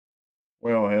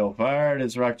Well, hellfire, it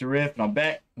is Rock the Riff, and I'm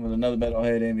back with another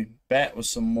Metalhead Envy. Back with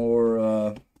some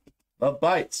more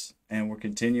Lovebites, and we're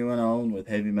continuing on with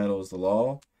Heavy Metal is the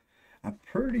Law. I'm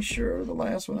pretty sure the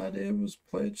last one I did was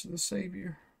Pledge to the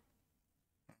Savior.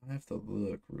 I have to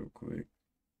look real quick.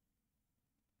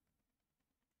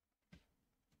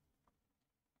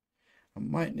 I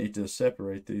might need to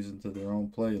separate these into their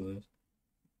own playlist.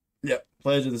 Yep,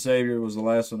 Pledge of the Savior was the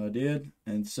last one I did,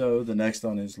 and so the next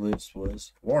on his list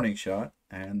was Warning Shot,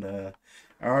 and I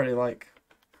already like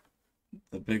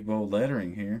the big bold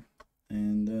lettering here,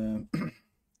 and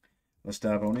let's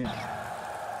dive on in.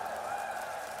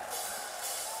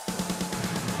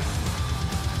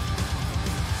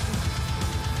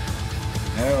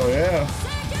 Hell yeah!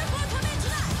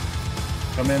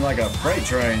 Come in like a freight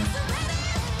train.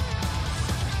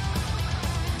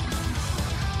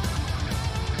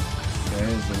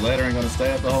 Okay, is the lettering going to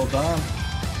stay up the whole time?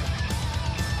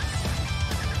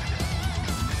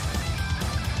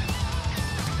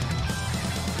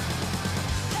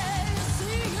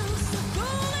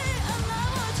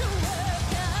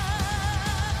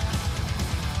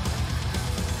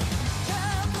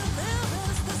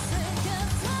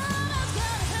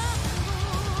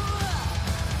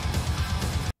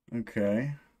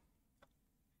 Okay.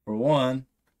 For one,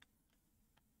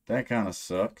 that kind of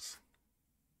sucks.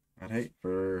 I'd hate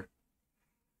for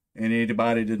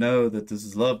anybody to know that this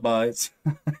is Lovebites.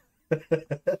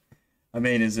 I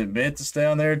mean, is it meant to stay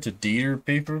on there to deter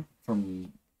people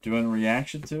from doing a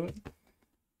reaction to it?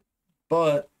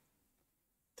 But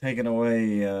taking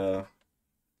away the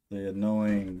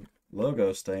annoying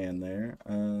logo staying there,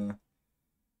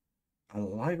 I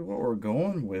like what we're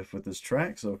going with this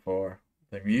track so far.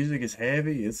 The music is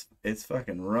heavy. It's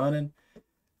fucking running.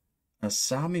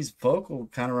 Asami's vocal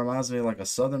kind of reminds me of like a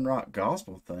southern rock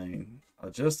gospel thing. I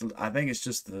think it's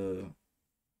just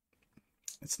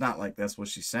it's not like that's what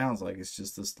she sounds like. It's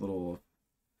just this little,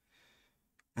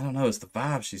 I don't know, it's the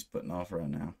vibe she's putting off right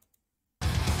now.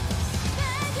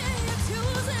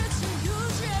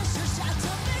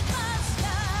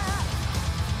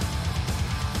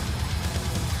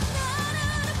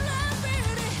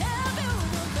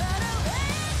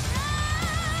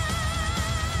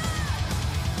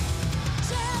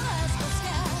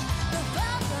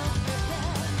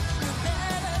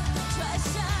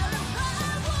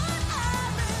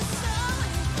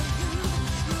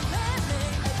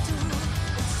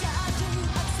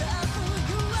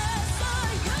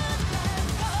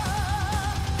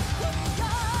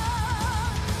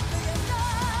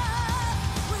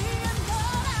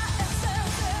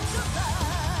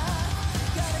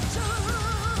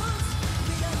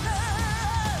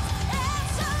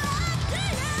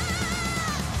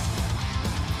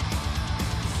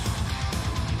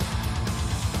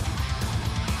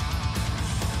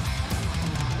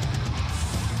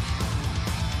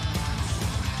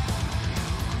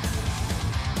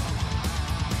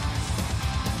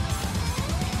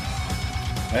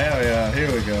 Hell yeah,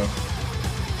 here we go.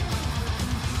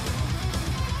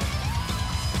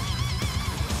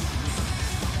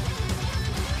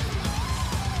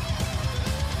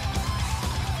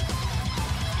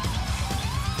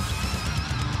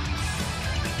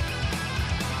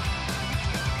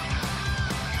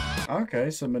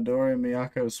 Okay, so Midori and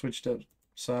Miyako switched up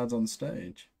sides on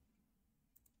stage.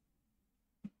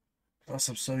 Plus,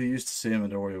 I'm so used to seeing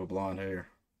Midori with blonde hair.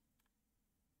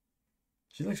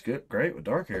 She looks good, great with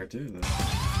dark hair too, though.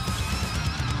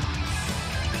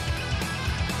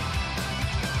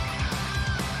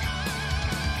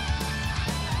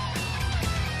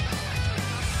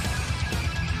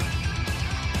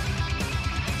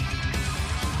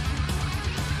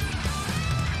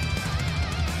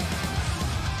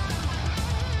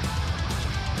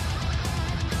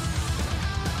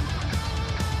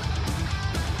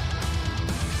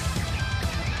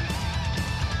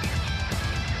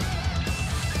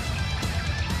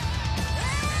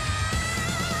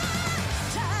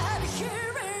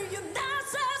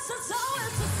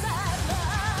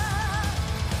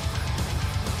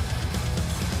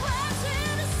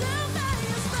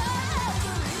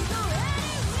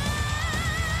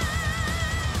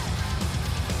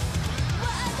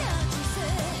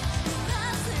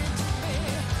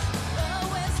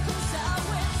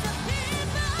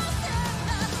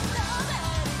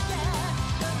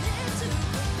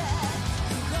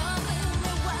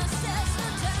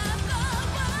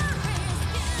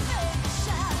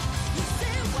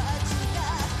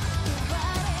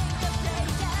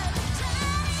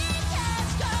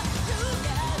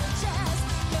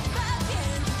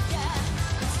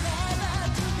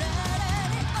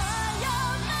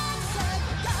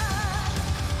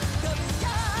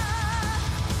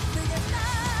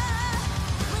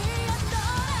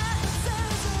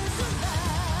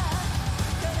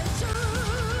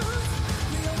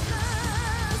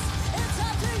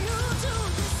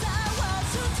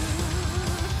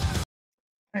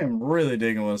 am really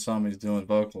digging what Asami's doing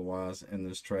vocal wise in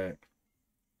this track.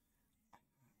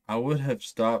 I would have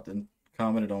stopped and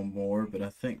commented on more, but I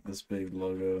think this big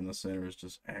logo in the center is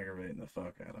just aggravating the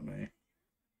fuck out of me.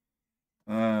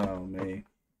 Oh, me.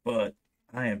 But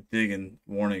I am digging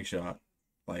Warning Shot.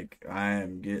 Like, I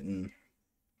am getting.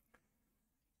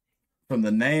 From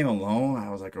the name alone, I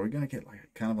was like, are we going to get like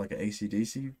kind of like an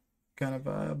AC/DC kind of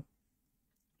vibe?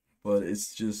 But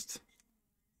it's just.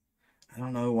 I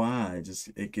don't know why.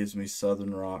 It gives me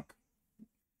Southern rock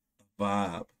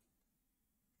vibe.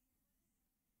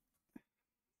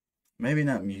 Maybe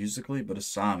not musically, but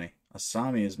Asami.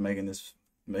 Asami is making this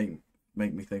make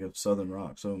me think of Southern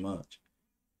rock so much,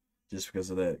 just because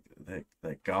of that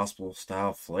gospel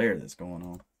style flair that's going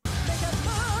on.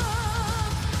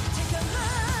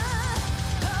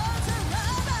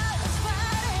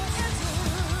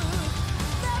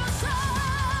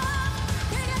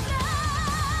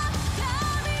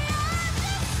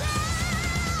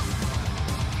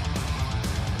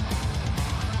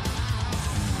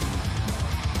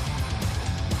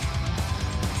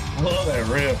 I love that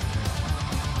riff.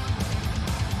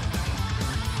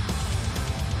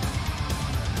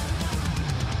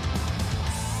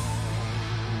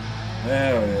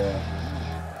 Hell yeah.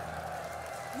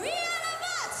 We are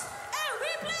Lovebites, and we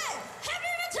play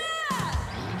heavy metal!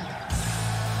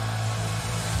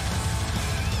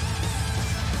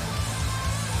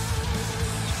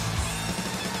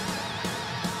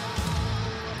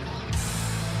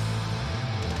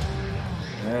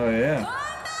 Hell yeah.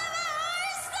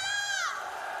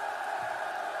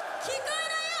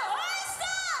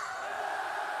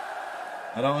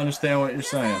 I don't understand what you're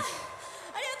saying.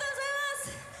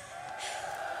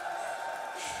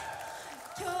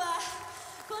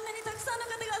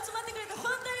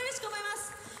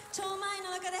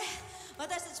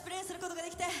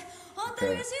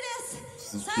 Okay.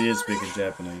 She is speaking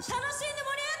Japanese.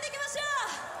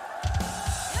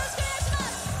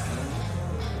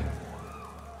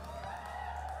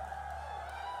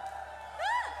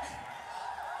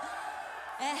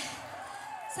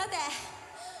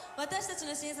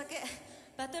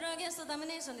 Battle Against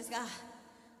Domination ですが、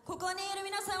ここにいる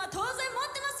皆さんは当然持っ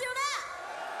てますよね。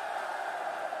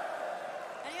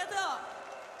ありがとう。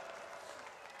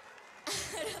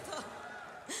ありがと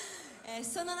う。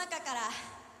その中から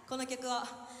この曲を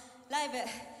ライブ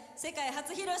世界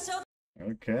初披露しよう。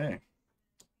Okay.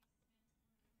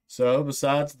 So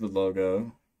besides the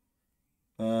logo,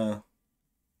 I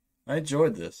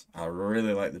enjoyed this. I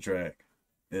really liked the track.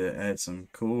 It had some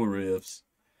cool riffs.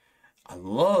 I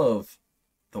love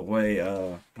the way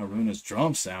Haruna's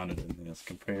drum sounded in this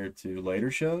compared to later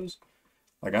shows.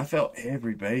 Like, I felt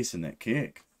every bass in that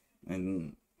kick.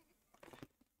 And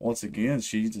once again,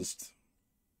 she just,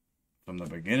 from the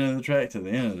beginning of the track to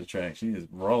the end of the track, she is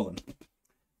rolling.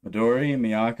 Midori and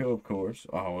Miyako, of course,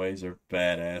 always are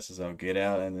badasses. I'll get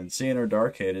out. And then seeing her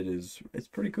dark-headed it's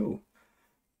pretty cool.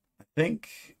 I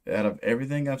think out of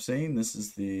everything I've seen, this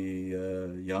is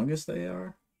the youngest they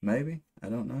are. Maybe. I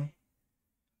don't know.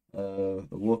 The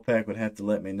Wolfpack would have to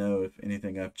let me know if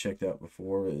anything I've checked out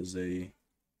before is a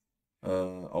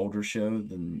older show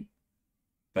than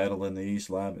Battle in the East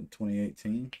live in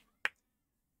 2018.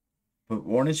 But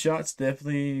Warning Shot's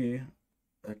definitely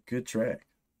a good track.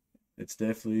 It's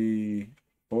definitely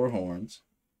four horns.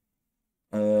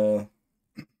 I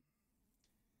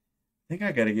think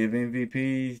I gotta give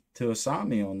MVP to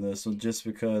Asami on this one just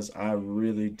because I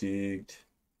really digged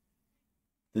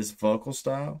this vocal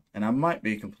style, and I might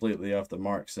be completely off the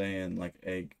mark saying like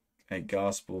a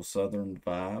gospel southern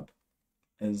vibe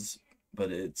is,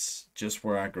 but it's just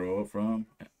where I grew up from,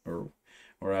 or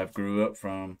where I've grew up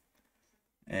from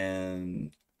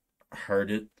and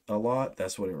heard it a lot.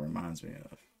 That's what it reminds me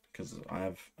of, because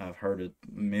I've heard a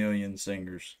million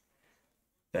singers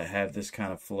that have this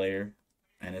kind of flair,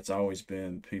 and it's always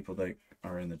been people that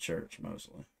are in the church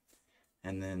mostly.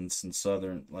 And then some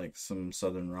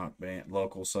southern rock band,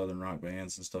 local southern rock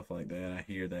bands and stuff like that. I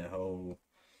hear that whole,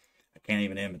 I can't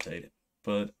even imitate it,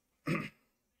 but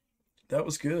that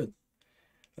was good.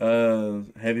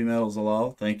 Heavy Metal's the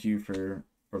Law. Thank you for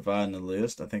providing the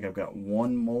list. I think I've got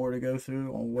one more to go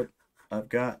through on what I've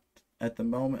got at the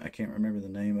moment. I can't remember the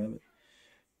name of it,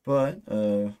 but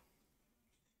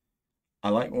I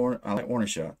like Warning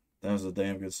Shot. That was a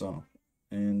damn good song.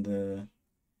 And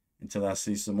until I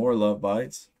see some more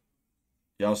Lovebites,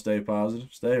 y'all stay positive,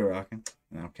 stay rocking,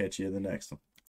 and I'll catch you in the next one.